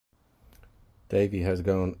Davey, how's it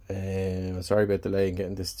going? Sorry about delaying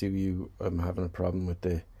getting this to you. I'm having a problem with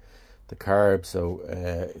the carb, so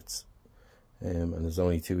it's and there's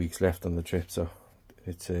only 2 weeks left on the trip, so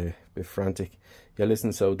it's a bit frantic. Yeah,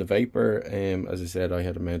 listen, so the Vapour, as I said, I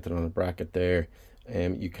had it mounted on a bracket there.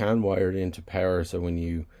 You can wire it into power, so when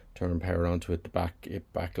you turn power onto it,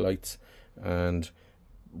 it backlights, and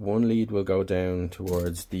one lead will go down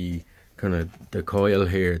towards the kind of the coil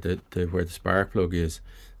here, where the spark plug is.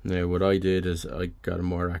 Now what I did is I got a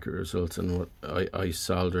more accurate results, and what I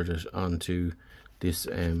soldered it onto this,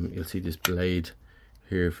 you'll see this blade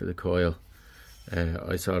here for the coil.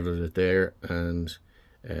 I soldered it there, and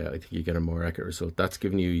I think you get a more accurate result. That's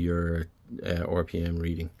giving you your RPM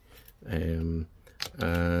reading, and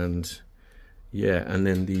yeah, and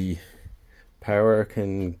then the power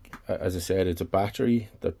can, as I said, it's a battery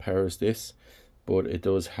that powers this, but it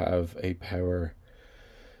does have a power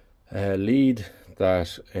lead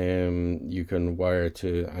that you can wire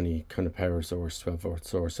to any kind of power source, 12-volt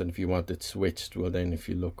source. And if you want it switched, well then if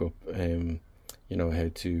you look up you know how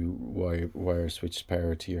to wire switched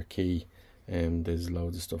power to your key, there's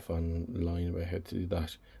loads of stuff online about how to do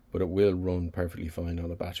that, but it will run perfectly fine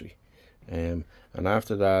on a battery. And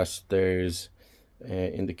after that, there's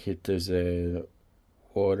in the kit there's a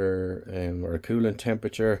water or a coolant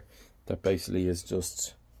temperature that basically is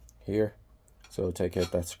just here. So take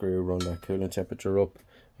out that screw, run that coolant temperature up,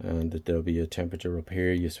 and there'll be a temperature up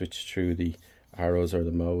here. You switch through the arrows or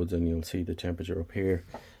the modes and you'll see the temperature up here.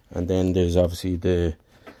 And then there's obviously the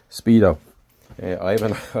speedo. I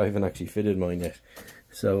haven't actually fitted mine yet.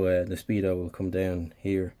 So the speedo will come down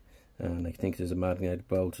here, and I think there's a magnetic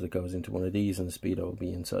bolt that goes into one of these, and the speedo will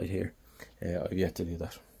be inside here. I've yet to do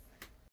that.